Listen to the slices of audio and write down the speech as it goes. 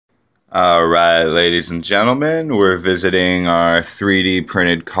All right, ladies and gentlemen, we're visiting our 3D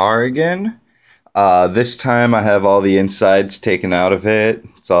printed car again. This time I have all the insides taken out of it.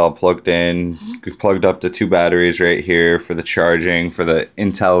 It's all plugged in, plugged up to two batteries right here for the charging for the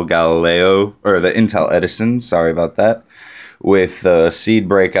Intel Galileo, or the Intel Edison, sorry about that, with the seed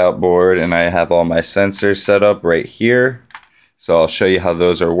breakout board, and I have all my sensors set up right here. So I'll show you how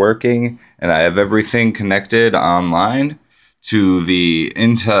those are working, and I have everything connected online to the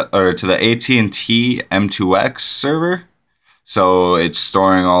AT&T M2X server. So it's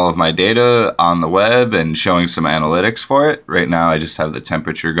storing all of my data on the web and showing some analytics for it. Right now I just have the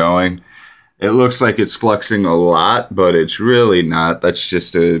temperature going. It looks like it's fluxing a lot, but it's really not. That's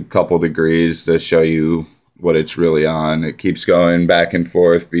just a couple degrees to show you what it's really on. It keeps going back and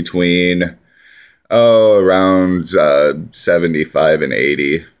forth between around 75 and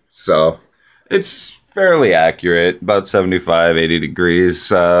 80. So it's fairly accurate, about 75, 80 degrees,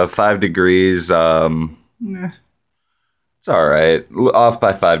 5 degrees, it's all right, off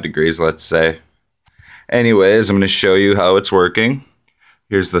by 5 degrees, let's say. Anyways, I'm going to show you how it's working.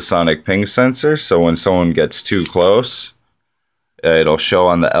 Here's the sonic ping sensor, so when someone gets too close, it'll show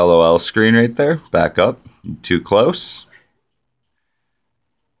on the LOL screen right there, back up, too close.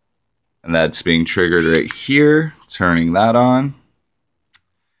 And that's being triggered right here, turning that on.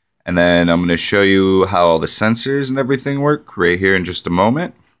 And then I'm going to show you how all the sensors and everything work right here in just a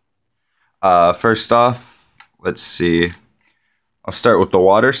moment. First off, let's see. I'll start with the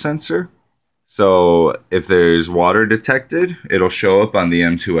water sensor. So if there's water detected, it'll show up on the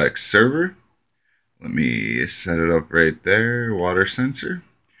M2X server. Let me set it up right there, water sensor.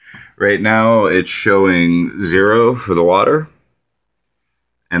 Right now it's showing 0 for the water.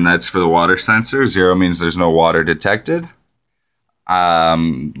 And that's for the water sensor. 0 means there's no water detected.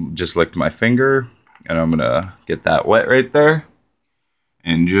 Just licked my finger, and I'm gonna get that wet right there.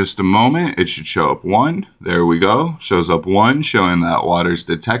 In just a moment, it should show up 1. There we go. Shows up 1, showing that water's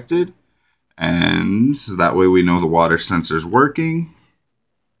detected. And so that way we know the water sensor's working.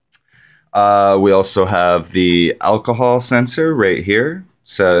 We also have the alcohol sensor right here.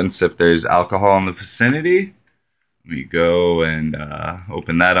 Since if there's alcohol in the vicinity, we go and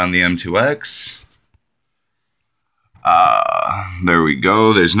open that on the M2X. There we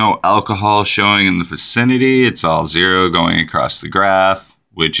go. There's no alcohol showing in the vicinity. It's all 0 going across the graph,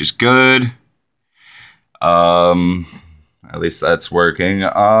 which is good. At least that's working.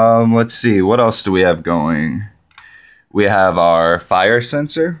 Let's see. What else do we have going? We have our fire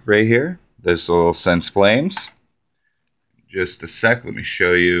sensor right here. This will sense flames. Just a sec. Let me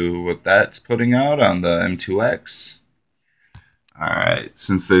show you what that's putting out on the M2X. Alright.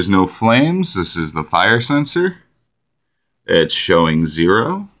 Since there's no flames, this is the fire sensor. It's showing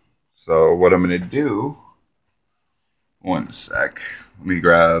 0. So what I'm going to do, one sec, let me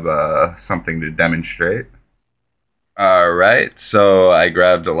grab something to demonstrate. Alright, so I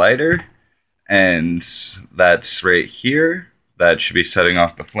grabbed a lighter, and that's right here. That should be setting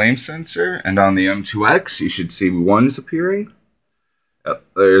off the flame sensor, and on the M2X you should see 1s appearing. Yep,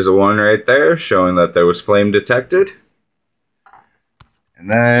 there's a 1 right there showing that there was flame detected. And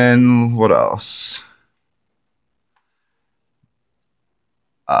then what else?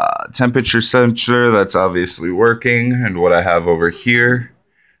 Temperature sensor, that's obviously working, and what I have over here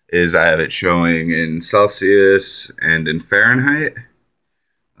is I have it showing in Celsius and in Fahrenheit.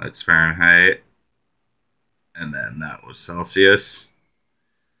 That's Fahrenheit, and then that was Celsius.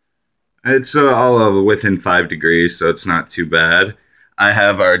 It's all within 5 degrees, so it's not too bad. I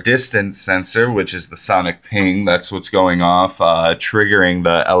have our distance sensor, which is the sonic ping. That's what's going off, triggering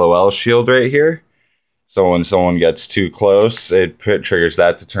the LOL shield right here. So when someone gets too close, it triggers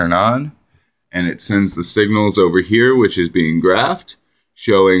that to turn on. And it sends the signals over here, which is being graphed,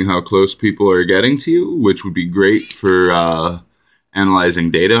 showing how close people are getting to you, which would be great for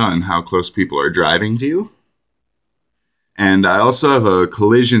analyzing data on how close people are driving to you. And I also have a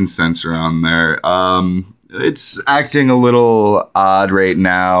collision sensor on there. It's acting a little odd right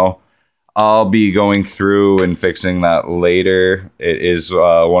now. I'll be going through and fixing that later. It is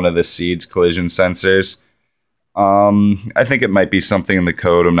one of the seed's collision sensors. I think it might be something in the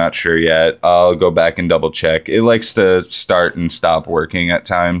code. I'm not sure yet. I'll go back and double check. It likes to start and stop working at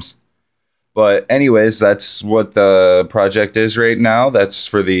times. But anyways, that's what the project is right now. That's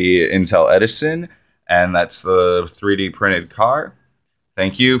for the Intel Edison, and that's the 3D printed car.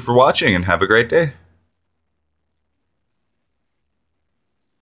 Thank you for watching, and have a great day.